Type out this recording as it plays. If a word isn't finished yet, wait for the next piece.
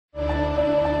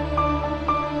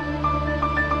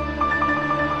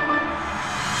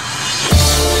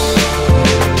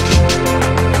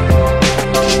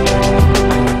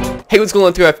Hey, what's going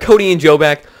on through? I have Cody and Joe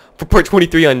back for part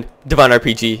 23 on Divine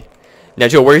RPG. Now,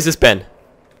 Joe, where's this been?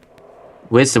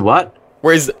 Where's the what?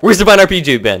 Where's Divine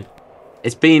RPG been?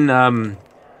 It's been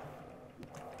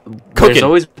Cooking. It's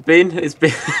always been. It's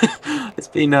been. It's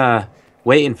been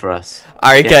waiting for us.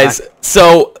 All right, guys.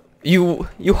 So you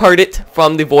heard it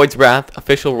from the Void's Wrath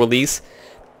official release.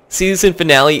 Season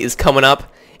finale is coming up,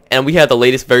 and we have the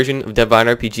latest version of Divine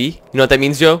RPG. You know what that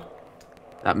means, Joe?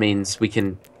 That means we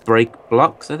can break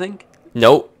blocks, I think.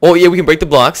 No. Oh yeah, we can break the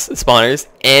blocks, the spawners,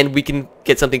 and we can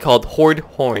get something called Horde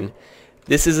Horn.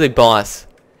 This is a boss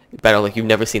battle like you've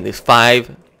never seen. There's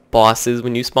 5 bosses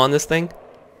when you spawn this thing.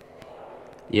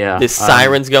 Yeah. There's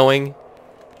sirens going.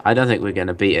 I don't think we're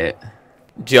gonna beat it.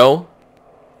 Joe?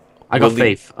 I got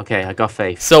faith. Okay, I got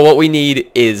faith. So what we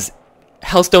need is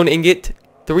Hellstone Ingot,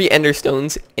 3 Ender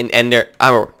Stones, and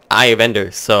our Eye of Ender.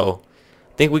 So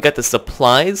I think we got the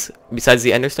supplies besides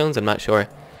the Ender Stones. I'm not sure.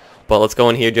 But let's go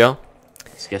in here, Joe.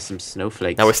 Let's get some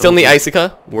snowflakes. Now we're still in the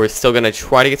Icica. We're still gonna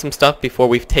try to get some stuff before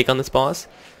we take on this boss.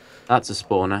 That's a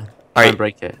spawner. All right,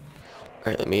 break it. All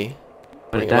right, let me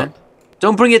Bring it down.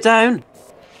 Don't bring it down.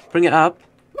 Bring it up.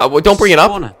 Well, don't bring it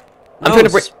up. Spawner. I'm trying to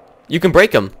break. You can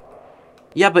break them.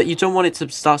 Yeah, but you don't want it to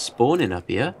start spawning up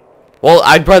here. Well,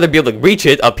 I'd rather be able to reach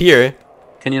it up here.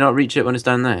 Can you not reach it when it's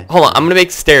down there? Hold on, I'm gonna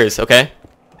make stairs, okay?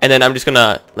 And then I'm just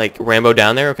gonna like Rambo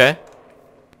down there, okay?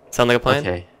 Sound like a plan?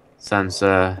 Okay. Sounds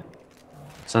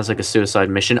like a suicide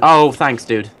mission. Oh, thanks,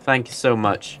 dude. Thank you so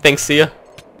much. Thanks, see ya.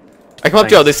 Alright, come up,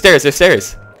 Joe. There's stairs. There's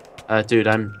stairs. Dude,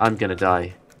 I'm gonna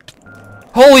die.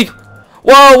 Holy!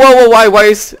 Whoa! Why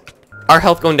is our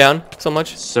health going down so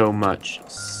much? So much.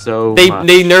 So They much.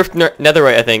 nerfed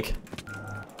Netherite, I think.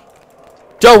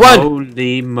 Joe, run!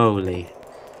 Holy moly!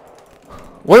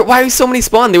 Why are so many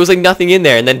spawn? There was like nothing in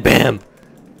there, and then bam.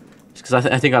 Because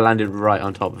I think I landed right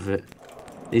on top of it.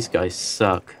 These guys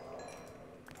suck.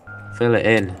 Fill it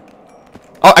in.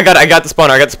 Oh, I got the spawner.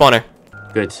 I got the spawner.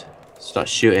 Good. Start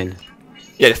shooting.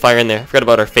 Yeah, fire in there. Forgot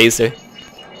about our phaser.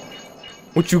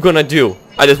 What you gonna do?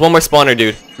 Alright, there's one more spawner,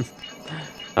 dude.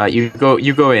 You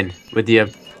go in with the.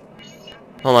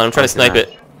 Hold on, I'm trying to snipe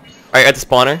it. Alright, at the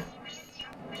spawner.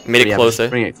 Made it closer.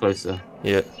 Bring it closer.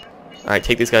 Yeah. Alright,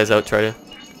 take these guys out. Try to.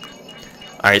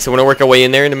 Alright, so we're gonna work our way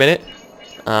in there in a minute.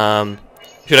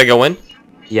 Should I go in?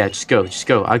 Yeah, just go. Just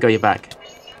go. I got your back.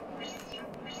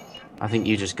 I think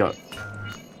you just got.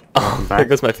 Oh, there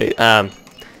goes my face.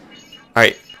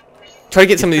 Alright. Try to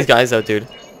get some of these guys out, dude.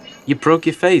 You broke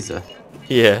your phaser.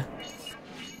 Yeah.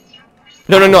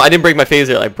 No, I didn't break my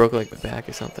phaser. I broke like my back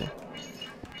or something.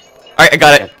 Alright, I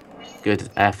got it. Good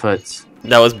efforts.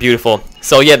 That was beautiful.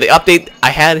 So yeah, the update,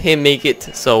 I had him make it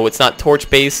so it's not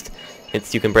torch based.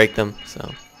 It's you can break them. So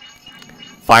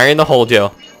fire in the hole,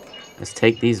 Joe. Let's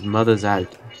take these mothers out.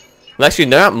 Well, actually,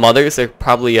 they're not mothers. They're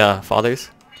probably fathers.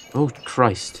 Oh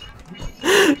Christ.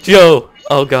 Joe.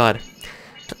 Oh God.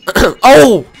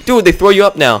 Oh, dude, they throw you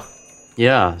up now.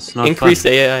 Yeah, it's not Increased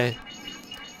fun. AI.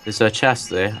 There's a chest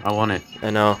there. I want it. I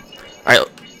know. Alright.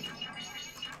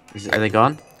 Are they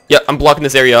gone? Yeah, I'm blocking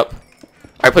this area up.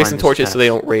 Alright, place some Find this torches so chest. they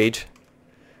don't rage.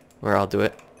 Or I'll do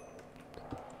it.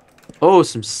 Oh,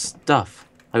 some stuff.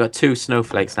 I got 2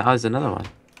 snowflakes now. There's another one.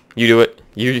 You do it.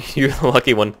 You're the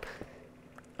lucky one.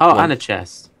 Oh, One. and a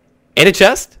chest. And a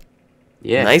chest?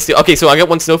 Yeah. Nice. Okay, so I got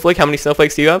 1 snowflake. How many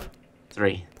snowflakes do you have?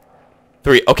 3.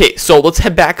 3. Okay, so let's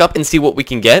head back up and see what we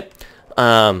can get.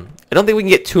 I don't think we can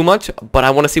get too much, but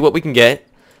I want to see what we can get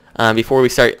before we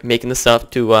start making the stuff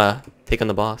to take on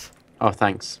the boss. Oh,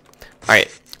 thanks.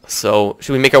 Alright, so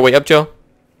should we make our way up, Joe?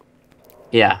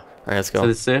 Yeah. Alright, let's go. To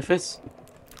the surface.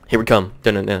 Here we come.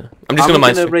 Dun, dun, dun. I'm Are just we going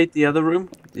to gonna mine. raid the other room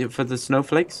for the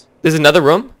snowflakes? There's another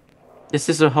room? This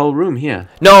is a whole room here.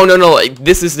 No. Like,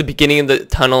 this is the beginning of the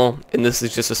tunnel, and this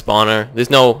is just a spawner.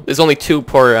 There's only 2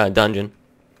 per dungeon.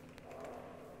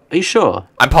 Are you sure?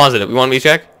 I'm positive. You want me to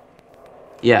check?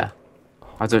 Yeah.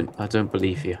 I don't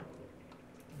believe you.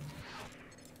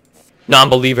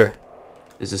 Non-believer.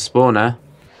 There's a spawner.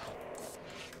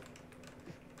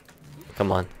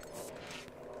 Come on.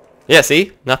 Yeah,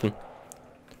 see? Nothing.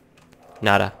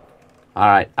 Nada.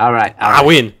 Alright. I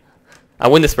win. I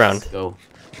win this round. Let's go.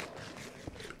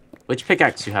 Which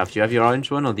pickaxe do you have? Do you have your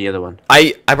orange one or the other one?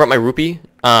 I brought my rupee.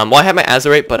 Well, I have my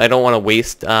azurite, but I don't want to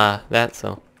waste that,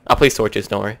 so I'll place torches.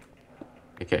 Don't worry.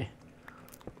 Okay.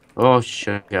 Oh,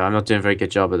 sugar. I'm not doing a very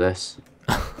good job of this.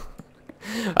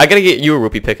 I gotta get you a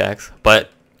rupee pickaxe,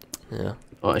 but yeah,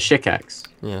 Oh, a shikaxe.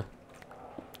 yeah.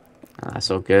 That's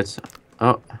all good.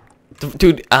 Oh.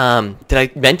 Dude, did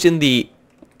I mention the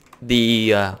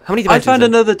how many dimensions? I found are-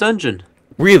 another dungeon.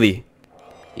 Really?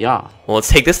 Yeah. Well, let's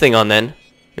take this thing on then.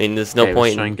 I mean, there's no Okay, point.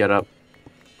 let's try and get up.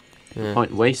 Yeah.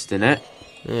 Point wasting it.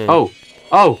 Yeah. Oh,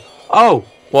 oh, oh!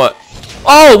 What?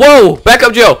 Oh, whoa! Back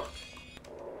up, Joe!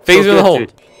 Phaser in the hole.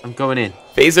 Dude. I'm going in.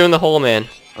 Phaser in the hole, man.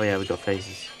 Oh yeah, we got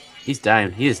phases. He's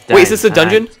down. He is down. Wait, is this a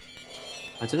dungeon?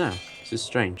 I don't know. This is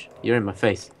strange. You're in my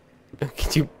face.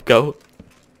 Can you go?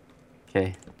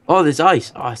 Okay. Oh, there's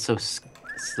ice. Oh, it's so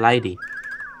slidey.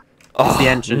 Oh, The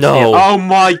entrance no. here. Oh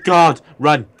my god!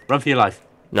 Run! Run for your life.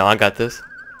 No, I got this.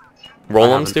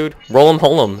 Roll'ems, dude. Roll'em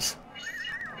hole'ems.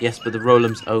 Yes, but the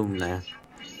Rollum's own now.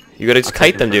 You gotta just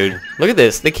kite them, dude. Look at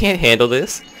this. They can't handle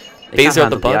this. They can't Phaser out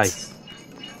the handle butts.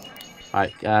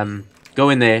 Alright, go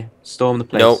in there. Storm the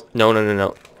place. No.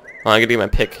 Oh, I gotta get my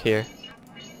pick here.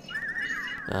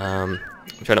 I'm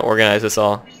trying to organize this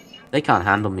all. They can't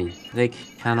handle me. They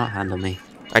cannot handle me.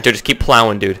 Alright, Joe, just keep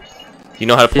plowing, dude. You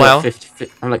know how to plow?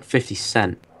 I'm like 50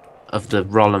 Cent of the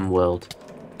Rollum world.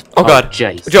 Oh god.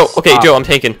 Jace. Joe, okay, Stop. Joe, I'm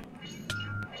tanking.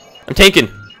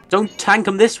 Don't tank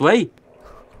him this way.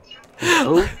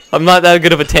 Oh. I'm not that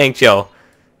good of a tank, Joe.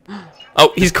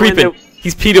 Oh, he's creeping.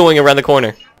 He's pedoing around the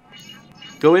corner.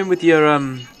 Go in with your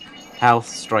health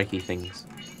strikey things.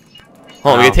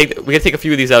 Hold on, we gotta take a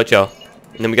few of these out, Joe.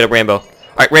 And then we got a Rambo.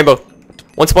 Alright, Rambo.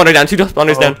 One spawner down, two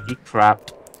spawners down. Holy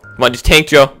crap. Come on, just tank,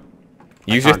 Joe.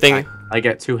 Use your thing. Tank. I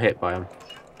get 2 hit by him.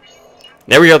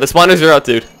 There we go, the spawners are out,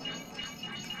 dude.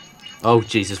 Oh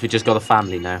Jesus, we just got a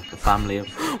family now. The family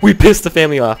of... We pissed the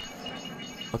family off.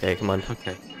 Okay, come on.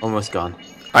 Okay, almost gone.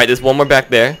 Alright, there's one more back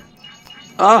there.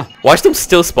 Ah! Watch them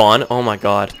still spawn. Oh my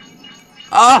god.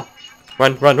 Ah!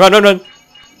 Run, run, run, run, run.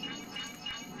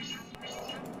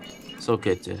 So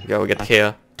good, dude. Yeah, we got the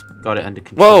KO. Got it under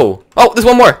control. Whoa! Oh, there's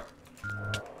one more!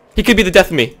 He could be the death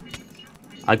of me.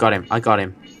 I got him. I got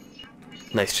him.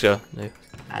 Nice, Joe. Nice.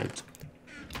 Out.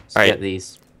 Let's Alright. get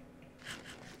these.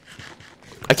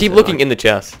 I keep looking in the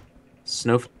chest.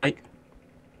 Snowflake.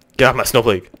 Get off my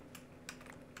snowflake.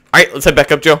 Alright, let's head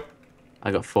back up, Joe.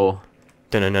 I got 4.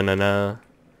 Dun-dun-dun-dun-dun.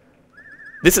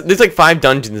 There's like 5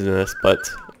 dungeons in this, but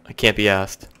I can't be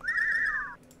asked.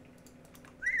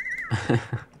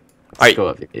 Alright, Go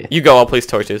up here. you go, I'll place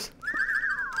torches.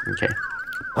 Okay.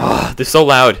 Oh, they're so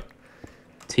loud.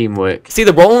 Teamwork. See,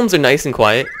 the roll-ums are nice and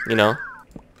quiet, you know?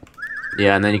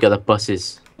 Yeah, and then you got the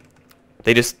buses.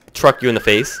 They just truck you in the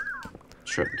face.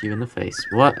 Truck you in the face.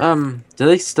 What? Do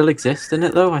they still exist in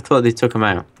it though? I thought they took them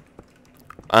out.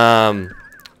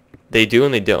 They do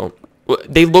and they don't.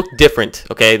 They look different,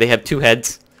 okay? They have 2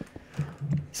 heads.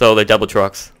 So they're double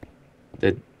trucks.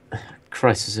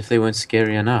 Christ, as if they weren't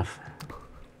scary enough.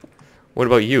 What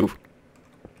about you?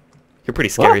 You're pretty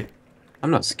scary. What?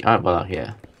 I'm not scared. Well,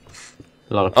 yeah.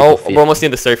 A lot of people. Oh, fear we're almost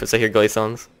near the surface. I hear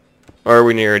glacions. Or are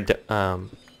we near a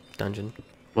dungeon?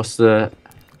 What's the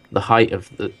height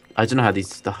of the? I don't know how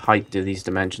the height of these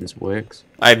dimensions works.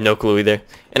 I have no clue either.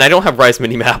 And I don't have Rise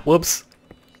minimap. Whoops.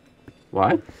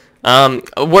 Why? I'm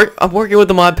working with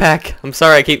the mod pack. I'm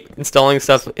sorry. I keep installing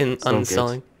stuff and It's all good.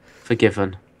 uninstalling.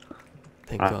 Forgiven.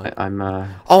 Thank God. I'm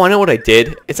Oh, I know what I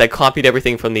did. It's I copied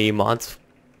everything from the mods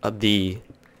of the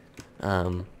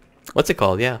what's it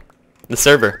called? Yeah, the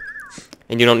server.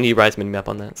 And you don't need Rise minimap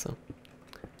on that. So,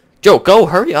 Joe, go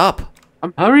hurry up.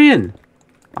 I'm hurrying.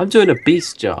 I'm doing a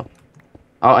beast job.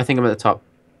 Oh, I think I'm at the top.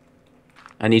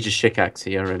 I need your shikaxe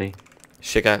here already.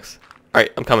 Shikaxe. All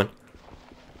right, I'm coming.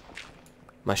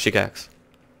 My shikaxe.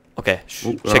 Okay.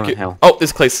 Ooh, Check oh, your. hell. Oh,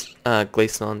 this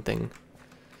glaceon thing.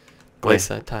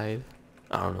 Glaceotide.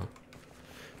 I don't know.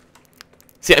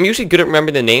 See, I'm usually good at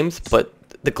remembering the names, but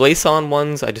the glaceon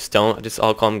ones, I just don't. I just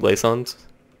all call them glaceons.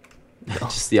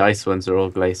 Just the ice ones are all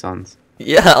glaceons.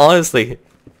 Yeah, honestly.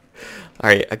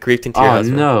 Alright, I creeped into your Oh house.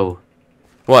 no.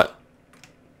 What? I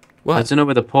What? don't know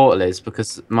where the portal is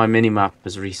because my minimap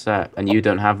has reset and you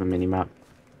don't have a minimap.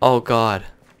 Oh god.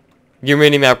 Your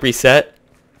minimap reset?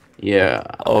 Yeah.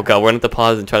 Oh god, we're gonna have to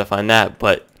pause and try to find that,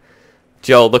 but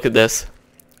Joe, look at this.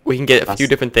 We can get a few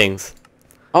different things.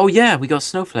 Oh yeah, we got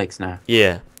snowflakes now.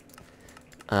 Yeah.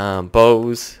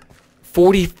 Bows.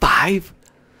 45?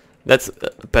 That's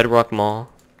Bedrock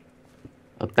Mall.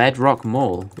 A bedrock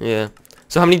mall. Yeah.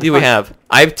 So how many do we have?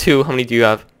 I have 2. How many do you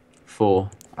have? 4.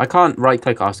 I can't right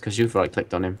click us because you've right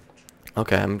clicked on him.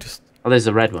 Okay, I'm just... Oh, there's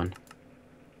a red one.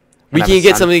 We have can a get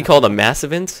sand- something called a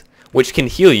Massivant, which can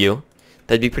heal you.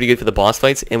 That'd be pretty good for the boss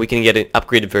fights, and we can get an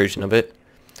upgraded version of it.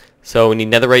 So we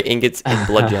need netherite ingots and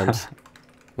blood gems.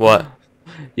 What?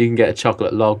 You can get a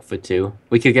chocolate log for 2.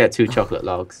 We could get 2 chocolate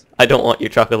logs. I don't want your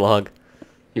chocolate log.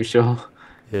 You sure?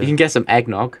 Yeah. You can get some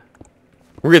eggnog.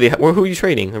 Really? Who are you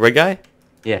trading? The red guy?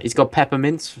 Yeah, he's got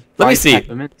peppermints. Let me 5 see.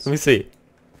 Peppermints. Let me see.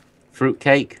 Fruit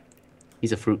cake.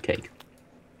 He's a fruit cake.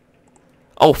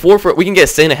 Oh, 4 for... We can get a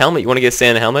Santa helmet. You want to get a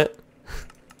Santa helmet?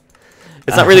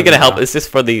 It's not really going to help. It's just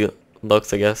for the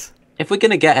looks, I guess. If we're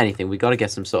gonna get anything, we gotta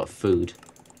get some sort of food.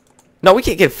 No, we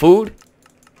can't get food.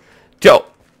 Joe,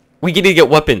 we need to get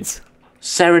weapons.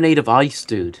 Serenade of Ice,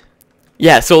 dude.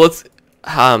 Yeah, so let's... do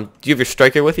you have your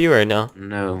striker with you or no?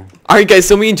 No. Alright guys,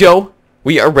 so me and Joe,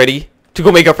 we are ready to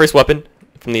go make our first weapon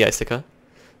from the Icica.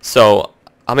 So,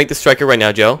 I'll make the striker right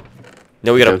now, Joe.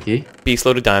 No, we got a beast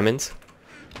load of diamonds.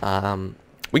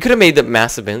 We could have made the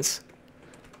massive vince.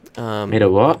 Made a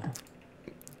what?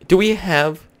 Do we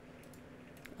have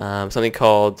something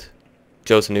called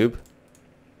Joe's Noob?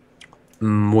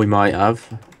 We might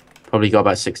have. Probably got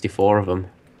about 64 of them.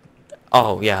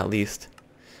 Oh, yeah, at least.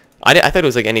 I thought it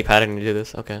was like any pattern to do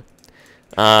this. Okay.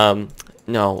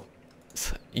 No.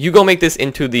 You go make this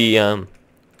into the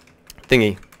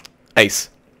thingy. Ice.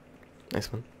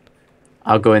 Nice one.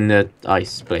 I'll go in the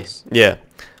ice place. Yeah.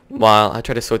 While I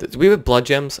try to sort this. Do we have blood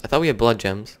gems? I thought we had blood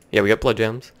gems. Yeah, we got blood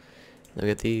gems. Then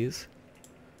we got these.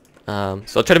 So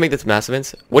I'll try to make this massive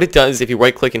vince. What it does, if you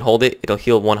right click and hold it, it'll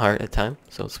heal 1 heart at a time.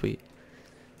 So sweet.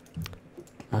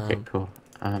 Okay, cool.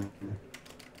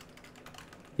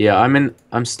 Yeah,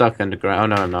 I'm stuck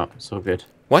underground. Oh no, I'm not. It's all good.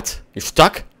 What? You're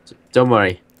stuck? Don't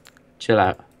worry. Chill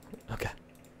out. Okay.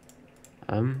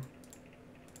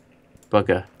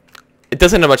 Bugger. It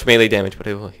doesn't have much melee damage, but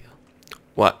it will heal.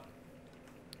 What?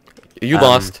 You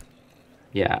lost.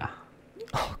 Yeah.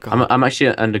 Oh god. I'm actually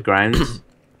underground.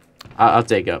 I'll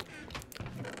dig up.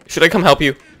 Should I come help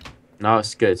you? No,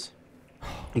 it's good.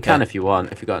 You can if you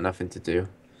want, if you got nothing to do.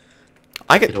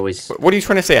 I could always. What are you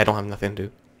trying to say? I don't have nothing to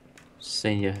do.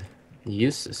 Saying you're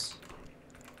useless.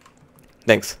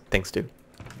 Thanks, dude.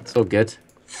 It's all good.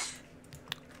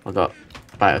 I got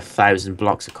about 1,000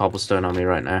 blocks of cobblestone on me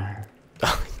right now.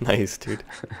 Oh, nice, dude.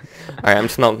 Alright, I'm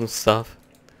smelting stuff.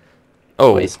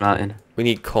 Oh, What are you smelting? we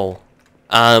need coal.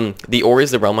 The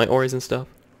ores, the realmite ores and stuff.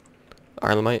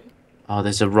 Arlemite. Oh,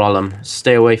 there's a Rollum.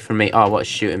 Stay away from me. Oh, what's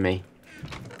shooting me?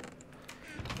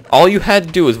 All you had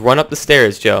to do was run up the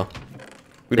stairs, Joe.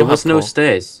 We There don't was have no coal.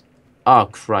 stairs. Oh,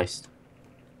 Christ.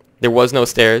 There was no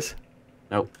stairs.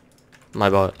 Nope. My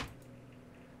bad.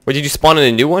 Wait, did you spawn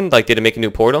in a new one? Like, did it make a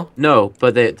new portal? No,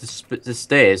 but the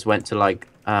stairs went to like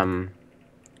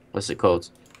what's it called?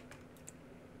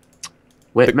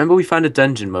 Wait, remember we found a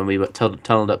dungeon when we were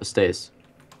tunneled up the stairs,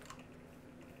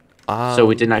 so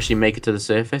we didn't actually make it to the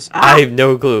surface. I have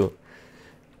no clue.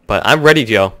 But I'm ready,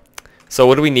 Joe. So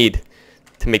what do we need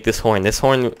to make this horn? This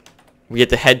horn, we have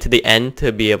to head to the end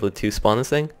to be able to spawn this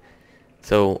thing.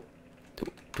 So,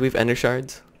 do we have ender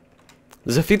shards?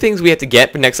 There's a few things we have to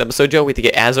get for next episode, Joe. We have to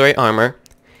get azurite armor,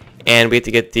 and we have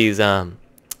to get these ender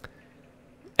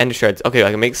shards. Okay,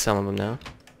 I can make some of them now.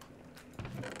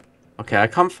 Okay, I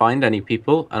can't find any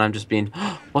people, and I'm just being.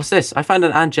 What's this? I found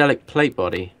an angelic plate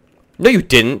body. No, you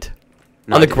didn't.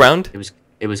 No, On I the didn't. ground?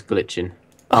 It was glitching.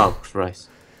 Oh Christ.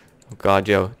 Oh God,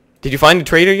 Joe. Did you find a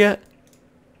trader yet?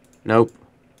 Nope.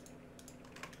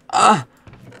 Ah!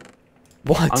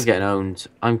 What? I'm getting owned.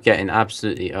 I'm getting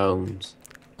absolutely owned.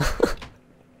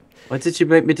 Why did you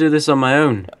make me do this on my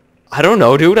own? I don't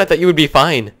know, dude. I thought you would be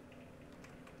fine.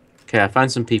 Okay, I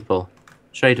found some people.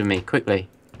 Trade with me, quickly.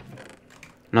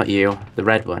 Not you, the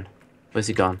red one. Where's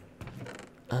he gone?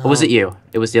 Or was it you?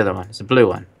 It was the other one. It's the blue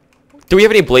one. Do we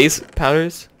have any blaze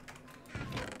powders?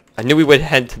 I knew we would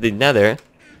head to the nether.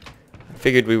 I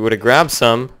figured we would have grabbed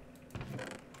some.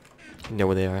 You know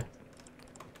where they are.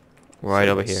 Right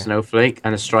over here. Snowflake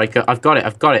and a striker. I've got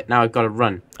it. Now I've got to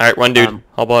run. Alright, run, dude.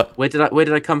 How about? Where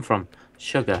did I come from?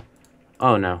 Sugar.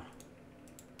 Oh no.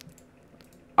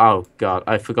 Oh god,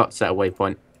 I forgot to set a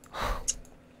waypoint.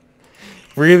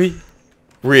 Really?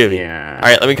 Really? Yeah.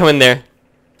 Alright, let me come in there.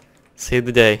 Save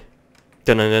the day.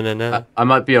 Dun-dun-dun-dun-dun. I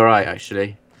might be alright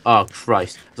actually. Oh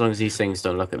Christ. As long as these things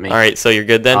don't look at me. Alright, so you're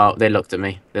good then? Oh, they looked at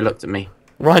me. They looked at me.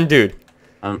 Run, dude.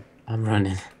 I'm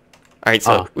running. Alright,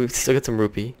 so we've still got some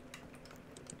rupee.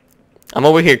 I'm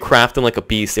over here crafting like a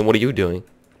beast, and what are you doing?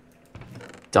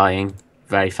 Dying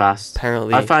very fast.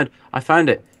 Apparently. I found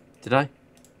it. Did I?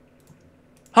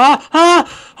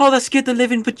 Oh, that scared the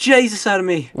living bejesus out of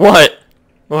me. What?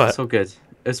 What? It's all good.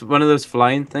 It's one of those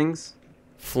flying things.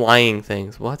 Flying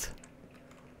things. What?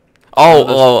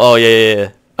 Oh,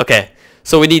 yeah. Okay.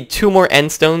 So we need 2 more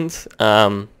end stones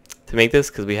to make this,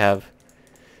 because we have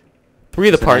 3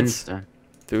 of the parts.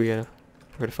 3 out of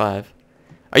 4 to 5.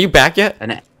 Are you back yet?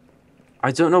 And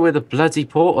I don't know where the bloody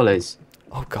portal is.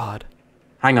 Oh God.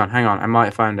 Hang on. I might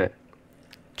have found it.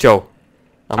 Joe.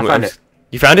 I found it.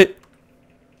 You found it?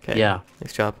 Okay. Yeah.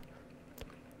 Nice job.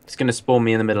 It's gonna spawn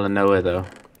me in the middle of nowhere though.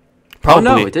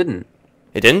 Probably. Oh no, it didn't.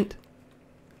 It didn't?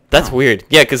 That's No. weird.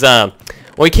 Yeah, because when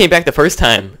we came back the first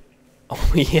time,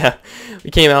 we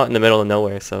came out in the middle of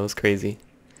nowhere, so it was crazy.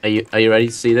 Are you ready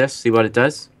to see this? See what it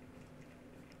does?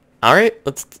 All right,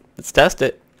 let's test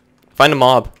it. Find a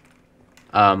mob.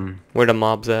 Where Where the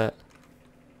mobs at?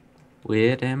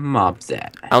 them mobs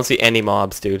at? I don't see any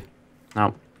mobs, dude.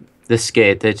 No, they're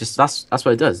scared. They just that's what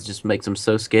it does. It just makes them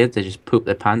so scared they just poop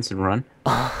their pants and run.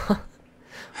 Oh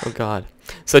God.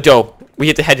 So Joe, we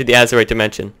get to head to the Azurite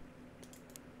dimension.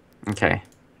 Okay.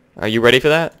 Are you ready for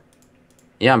that?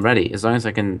 Yeah, I'm ready. As long as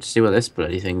I can see what this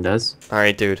bloody thing does. All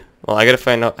right, dude. Well, I gotta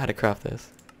find out how to craft this.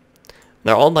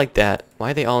 They're all like that. Why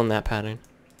are they all in that pattern?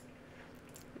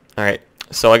 All right.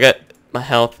 So I got my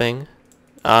health thing,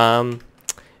 and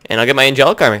I'll get my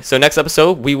angelic armor. So next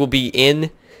episode we will be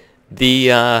in the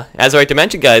Azurite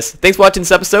dimension, guys. Thanks for watching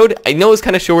this episode. I know it's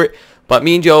kind of short, but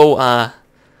me and Joe,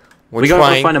 We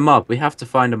gotta go find a mob. We have to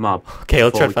find a mob. Okay,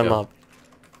 let's try to find a mob.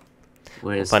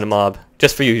 Find a mob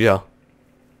just for you, Joe.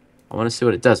 I want to see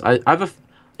what it does.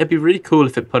 It'd be really cool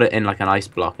if it put it in like an ice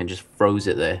block and just froze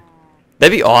it there.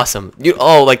 That'd be awesome.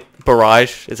 Like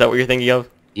barrage? Is that what you're thinking of?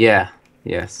 Yeah.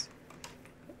 Yes.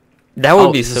 That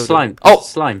would be so. Slime. Oh,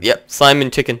 slime. Yep, slime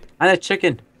and chicken. And a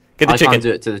chicken. Get the chicken. I can't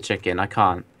do it to the chicken. I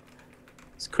can't.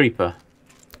 It's creeper.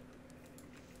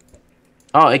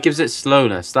 Oh, it gives it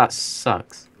slowness. That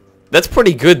sucks. That's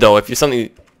pretty good though. If you're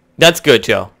something, that's good,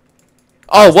 Joe.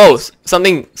 Oh, whoa!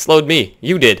 Something slowed me.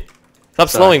 You did. Stop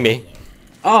slowing me.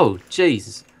 Oh,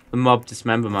 jeez. The mob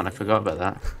dismemberment. I forgot about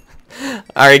that.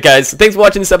 Alright, guys. Thanks for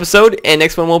watching this episode. And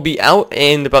next one will be out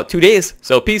in about 2 days.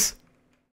 So, peace.